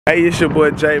Hey, it's your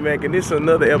boy Jmac, and this is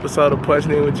another episode of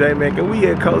Punching In with Jmac, and we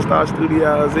at Co-Star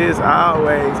Studios as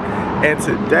always. And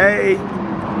today,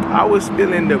 I was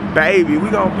feeling the baby. We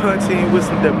gonna punch in with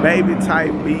some the baby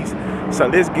type beats. So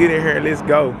let's get in here and let's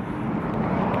go.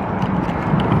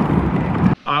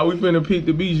 Alright, we finna peek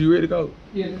the beats. You ready to go?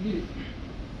 Yeah, let's get it.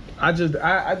 I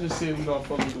just said we gonna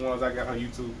fuck with the ones I got on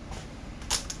YouTube,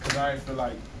 cause I ain't feel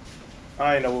like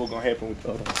I ain't know what was gonna happen with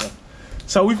the other stuff.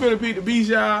 So we finna peek the beats,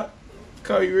 y'all.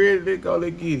 Cole, you ready? Let's go,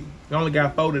 let's get it. We only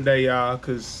got 4 today, y'all,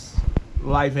 cause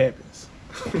life happens.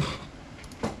 You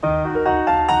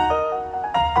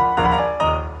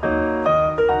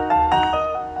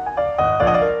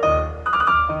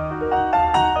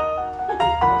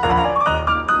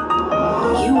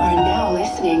are now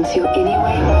listening to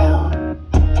Anywaywell.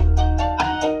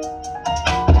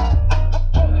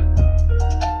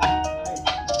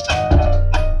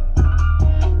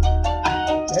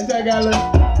 That's that guy look.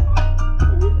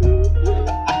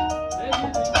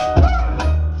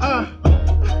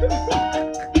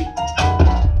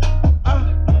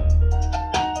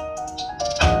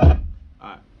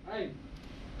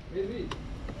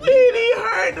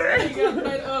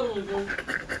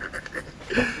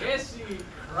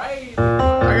 Crazy. I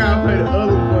gotta play the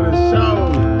other one for the show.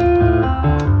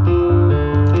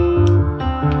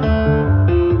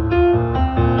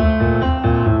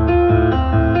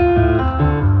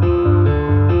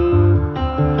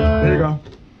 There you go.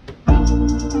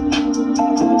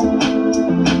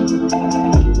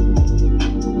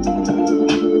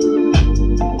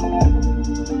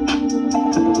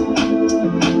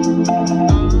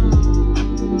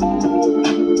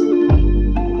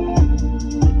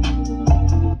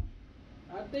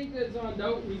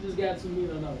 We just got 2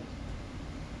 million notes.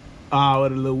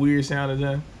 What a little weird sound is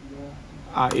that? Yeah.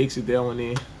 I'll exit that one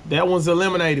in. That one's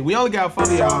eliminated. We only got 4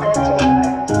 of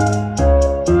y'all.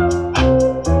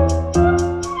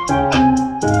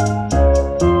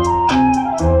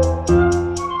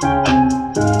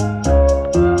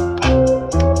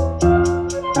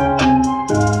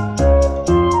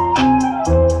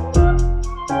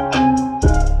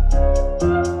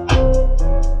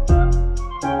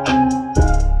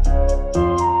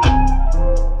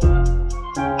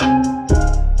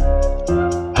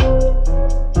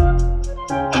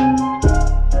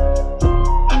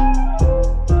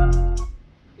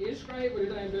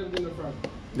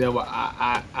 Yeah, well,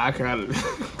 I kind of.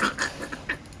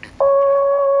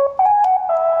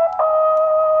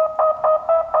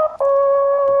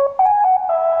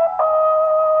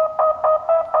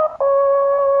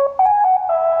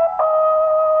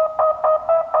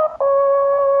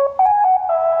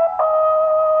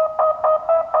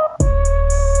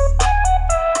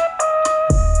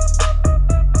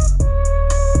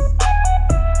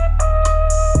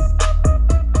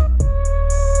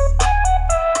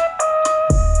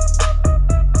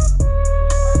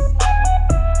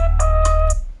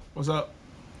 What's up?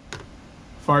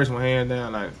 First one, hands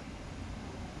down, like.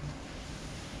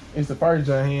 It's the first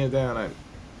one, hands down, like.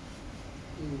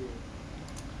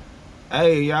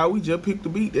 Hey, y'all, we just picked the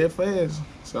beat that fast.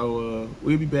 So,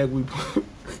 we'll be back when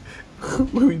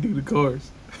we do the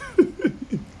chorus.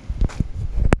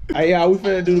 Hey, y'all, we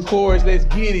finna do the chorus. Let's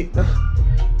get it.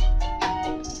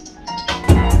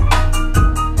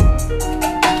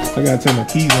 I gotta take my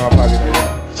keys in my pocket right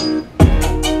now.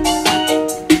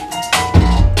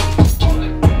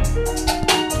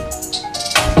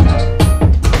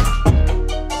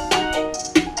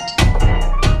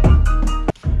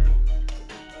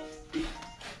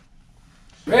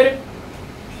 Ready?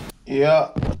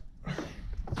 Yeah.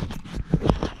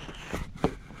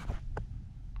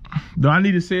 Do I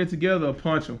need to say it together or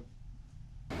punch them?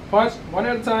 Punch one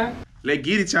at a time. Let's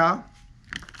get it, y'all.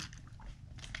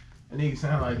 That nigga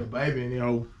sound like a baby in the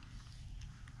hole.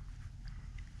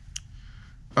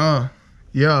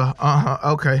 Yeah,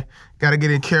 okay. Gotta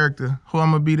get in character. Who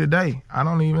I'm gonna be today? I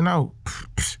don't even know.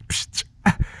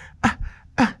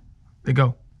 There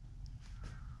go.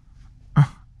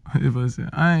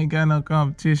 I ain't got no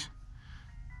competition.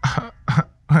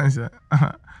 What is that?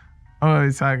 Oh,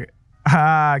 it's like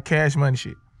cash money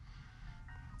shit.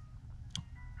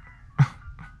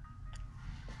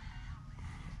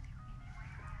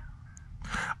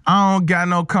 I don't got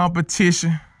no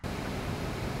competition.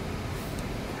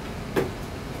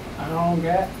 I don't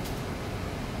got.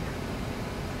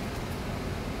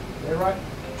 That right?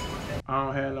 I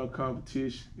don't have no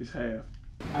competition. It's half.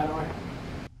 I don't have.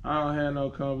 I don't have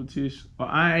no competition. Or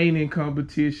I ain't in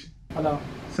competition. Hold on.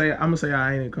 I'm gonna say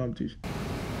I ain't in competition.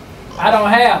 I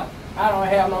don't have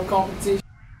no competition.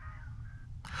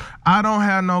 I don't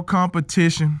have no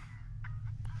competition.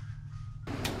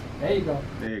 There There you go.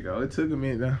 There you go. It took a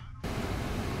minute though.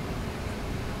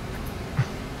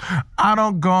 I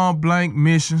don't go on blank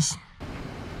missions.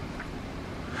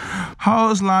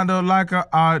 Hoes lined up like an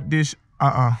audition.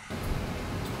 Hoes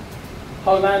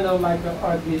lined up like an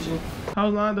audition.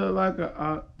 Hoes lined up like an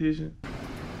audition.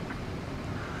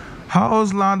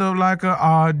 Hoes lined up like an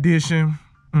audition.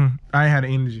 I ain't had the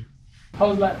energy.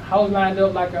 Hoes lined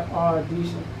up like an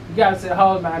audition. You gotta say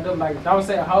hoes lined up like. Don't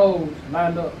say hoes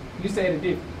lined up. You said it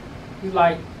different. You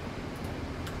like.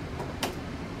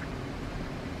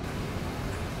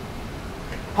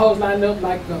 Hoes lined up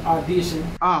like an audition.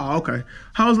 Oh, okay.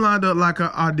 Hoes lined up like an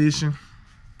audition.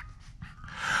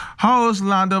 Hoes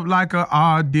lined up like an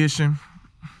audition.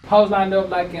 Hoes lined up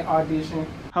like an audition.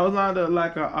 Hoes lined up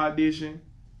like an audition.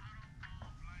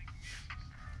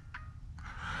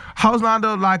 Hoes lined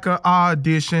up like an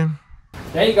audition.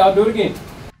 There you go. Do it again.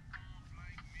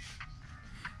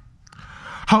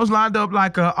 Hoes lined up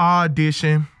like an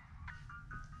audition.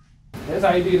 That's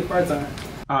how you did it the first time.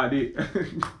 I did.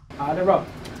 All right, bro.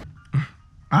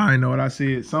 I ain't know what I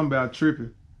said. Something about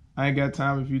tripping. I ain't got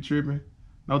time if you tripping.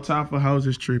 No time for hoes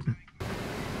that's tripping.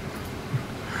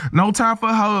 No time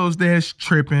for hoes that's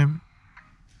tripping.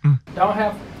 Don't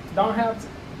have no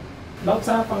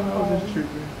time for Hoes hoes. that's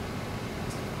tripping.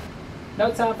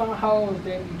 No time for hoes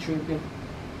that be tripping.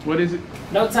 What is it?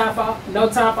 No time for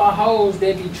hoes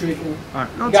that be tripping. All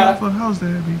right. No You time gotta- for hoes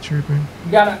that be tripping.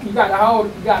 You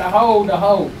gotta hold the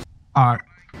hoes. All right.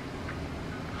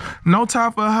 No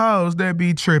time for hoes that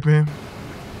be tripping.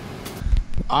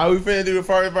 All right, we finna do the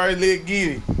first verse. Let's get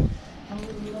it.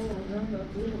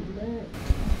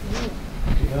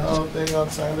 I don't think I'm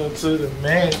turned up to the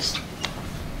max.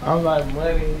 I'm like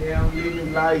money, yeah, I'm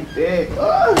living like that.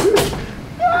 Oh,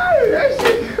 that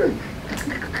shit.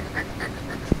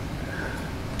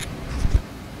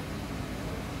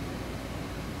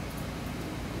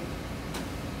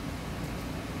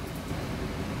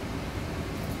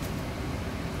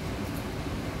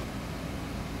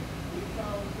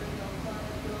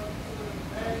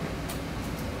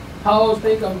 Hoes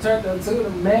think I'm turned up to the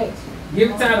max. Give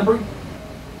it time to breathe.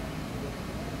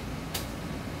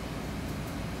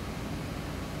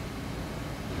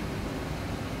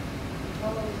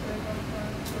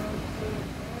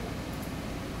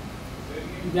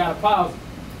 You gotta pause.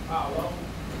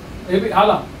 Hold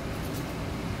on.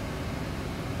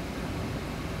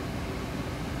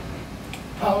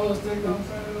 Hoes think I'm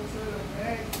turned up to the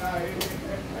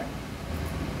max.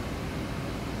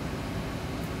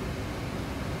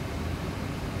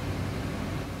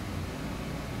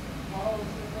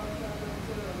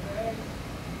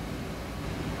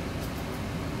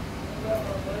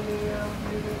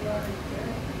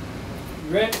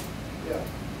 You ready? Yeah.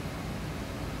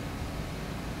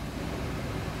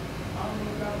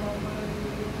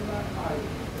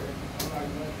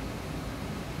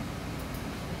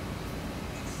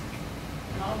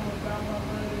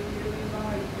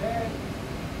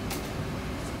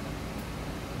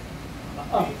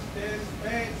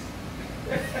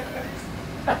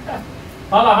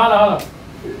 Hold on.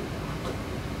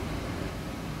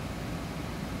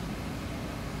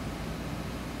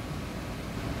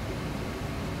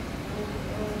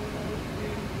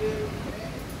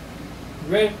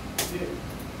 You ready? Yeah.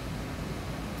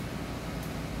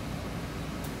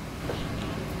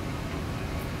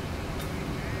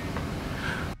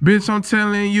 Bitch, I'm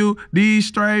telling you these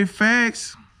straight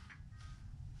facts.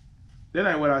 That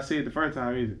ain't what I said the first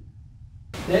time, is it?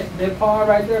 That part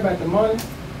right there about the money.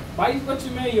 What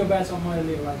you mean you about your money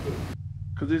living like this?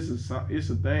 Cause it's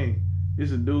a thing.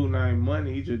 It's a dude named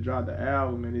Money. He just dropped the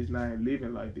album and his name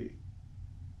Living Like That.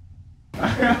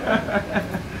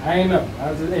 I ain't know.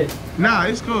 I was just it. Nah,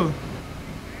 it's cool.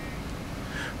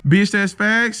 Bitch, that's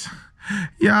facts.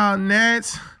 Y'all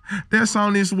gnats. That's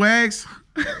on this wax.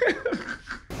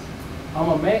 I'm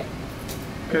a Mac.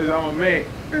 Cause I'm a Mac.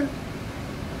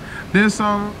 That's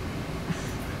on.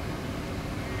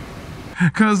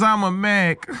 Cause I'm a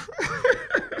Mac.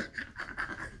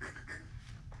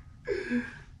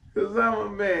 Cause I'm a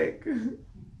Mac.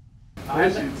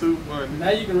 That shit too funny. Now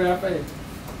you can rap fast.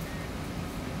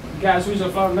 You gotta switch your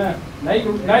flow now. Now you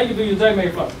can do your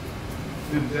Jmac flow.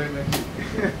 Do the Jmac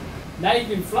shit. Now you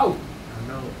can flow. I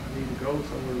know. I need to go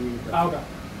somewhere. We need to go. Okay.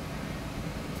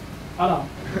 Hold on.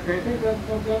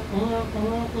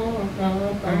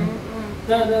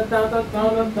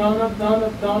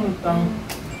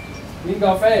 We can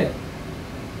go fast.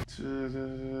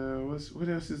 What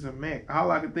else is a Mac?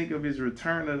 All I can think of is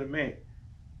Return of the Mac.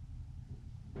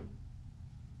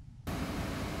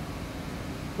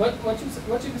 What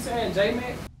you be saying,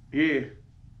 Jmac? Yeah.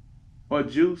 Or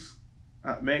Juice.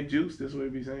 Mac Juice, that's what he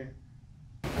be saying.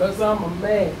 Cause I'm a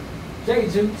man. J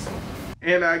Juice.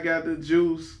 And I got the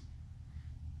juice.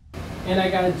 And I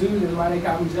got a Juice, that's why they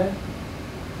call me J.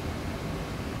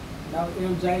 That was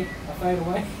MJ. I fade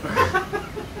away.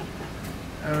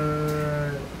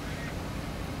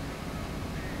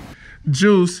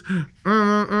 Juice.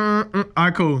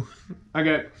 Alright, cool. I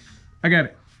got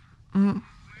it.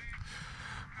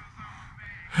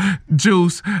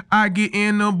 Juice. I get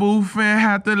in the booth and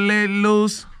have to let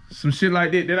loose. Some shit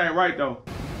like that. That ain't right though.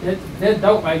 That's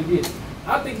dope like this.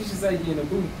 I think you should say you in the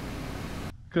booth.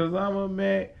 Cause I'm a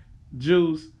man.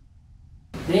 Juice.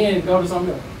 Then go to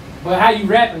something else. But how you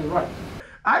rapping is right.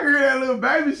 I hear that little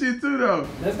baby shit too though.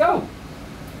 Let's go.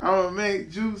 I'm gonna make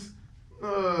juice.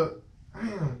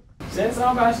 Damn. Say something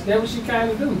about that what she kind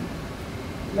of do.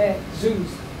 Let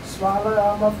juice swallow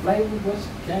all my flavor, what she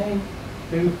can't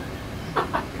do.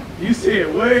 You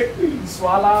said what?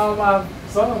 Swallow all my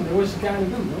something, that what she kind of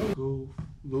do.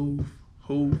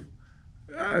 Who?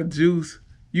 Juice.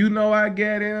 You know I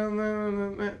get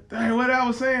it. Dang, what I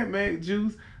was saying, man.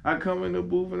 Juice. I come in the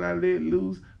booth and I let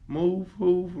loose. Move,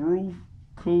 hoof, roof,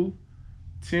 cool.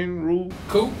 10 roof.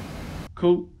 Cool.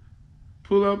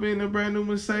 Pull up in a brand new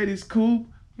Mercedes coupe.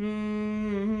 I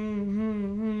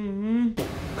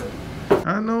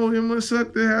know it must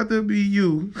suck to have to be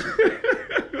you.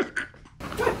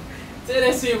 Say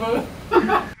that shit, bro.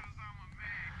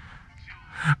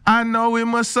 I know it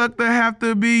must suck to have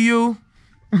to be you.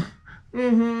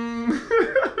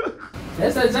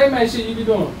 That's that Jmac shit you be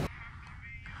doing.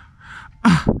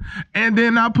 And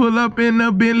then I pull up in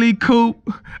the Bentley coupe.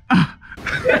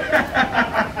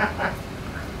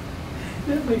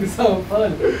 This nigga so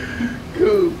funny.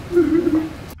 Cool.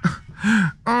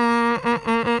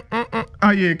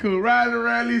 Oh yeah, cool. Riding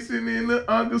around listening in the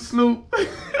Uncle Snoop.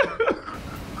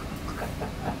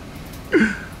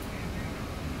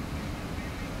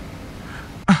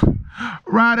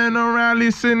 Riding around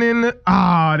listening to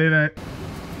that ain't.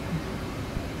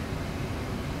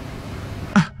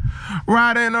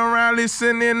 Riding around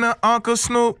listening to Uncle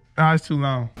Snoop. Ah, it's too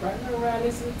long. Riding around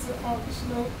listening to Uncle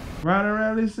Snoop. Riding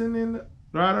around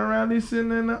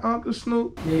listening to Uncle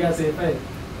Snoop. Yeah, you gotta say it fast.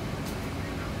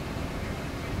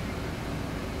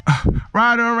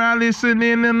 Riding around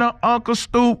listening to Uncle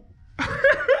Snoop.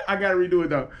 I gotta redo it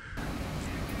though.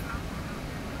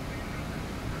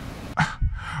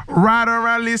 Riding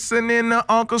around listening to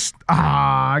Uncle Snoop.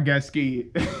 Ah, I got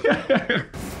scared.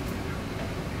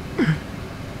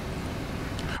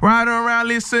 Riding around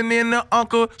listening to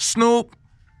Uncle Snoop.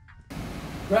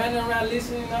 Riding around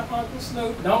listening to Uncle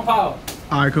Snoop. Don't pause.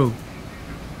 All right, cool.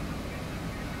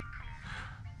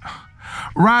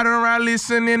 Riding around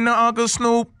listening to Uncle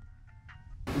Snoop.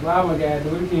 Wow, my guy,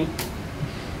 do it again.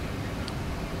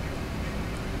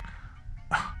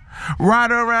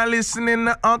 Riding around listening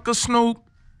to Uncle Snoop.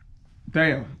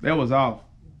 Damn, that was off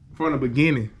from the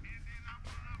beginning.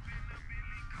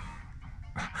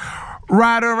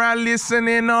 Riding around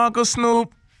listening to Uncle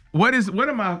Snoop. What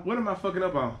am I fucking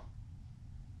up on?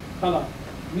 Hold on.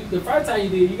 The first time you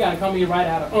did, you gotta come in right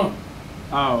out of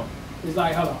Oh. It's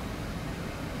like, hold on.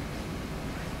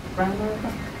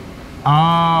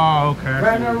 Oh, okay.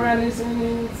 Riding around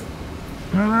listening.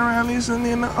 Riding around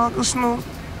listening to Uncle Snoop.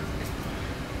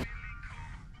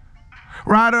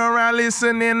 Riding around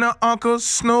listening to Uncle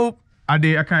Snoop. I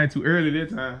kinda too early that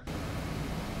time.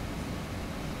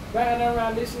 Riding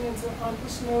around listening to Uncle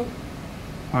Snoop.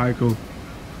 Alright, cool.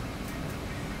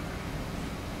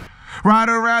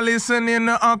 Riding around listening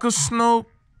to Uncle Snoop.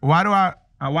 Why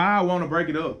I wanna break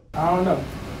it up? I don't know.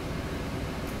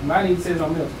 You might need to say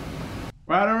something else.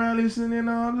 Riding around listening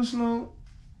to Uncle Snoop.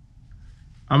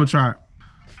 I'ma try it.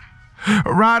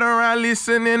 Riding around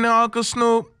listening to Uncle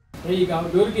Snoop. There you go.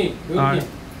 Do it again. Do it again.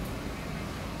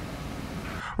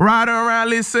 Riding around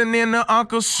listening to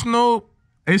Uncle Snoop.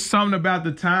 It's something about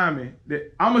the timing.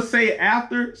 I'm going to say it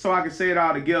after so I can say it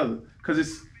all together. Because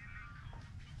it's...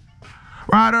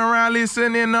 Riding around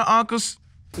listening to Uncle Snoop.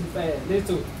 Too fast.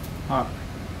 Listen to it.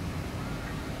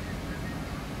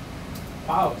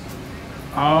 Pause.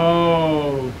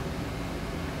 Oh.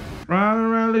 Riding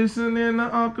around listening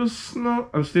to Uncle Snoop.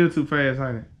 I'm still too fast,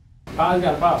 ain't it? Pause,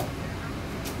 got to pause.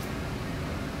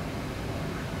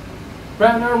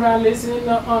 Riding around listening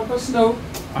to Uncle Snoop.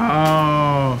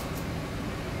 Oh.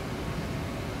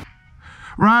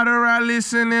 Riding around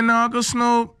listening to Uncle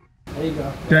Snoop. There you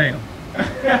go. Damn.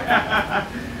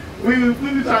 we were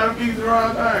trying to fix the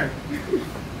wrong thing.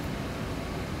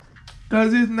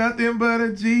 Cause it's nothing but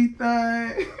a G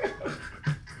thing.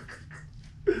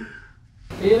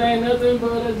 It ain't nothing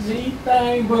but a G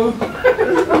thing, boo.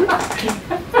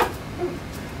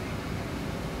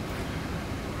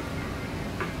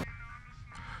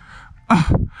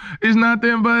 It's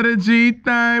nothing but a G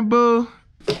thing, boo.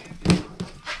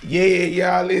 Yeah,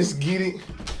 y'all, let's get it.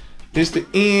 This the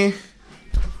end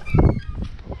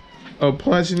of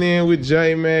punching in with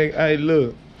Jmac. Hey,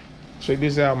 look, check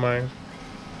this out, man.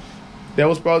 That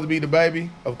was supposed to be the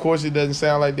baby. Of course, it doesn't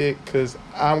sound like that because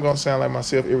I'm gonna sound like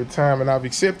myself every time, and I've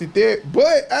accepted that.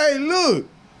 But hey, look,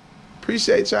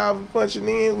 appreciate y'all for punching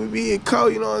in. We be here,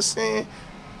 cold, you know what I'm saying?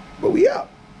 But we out.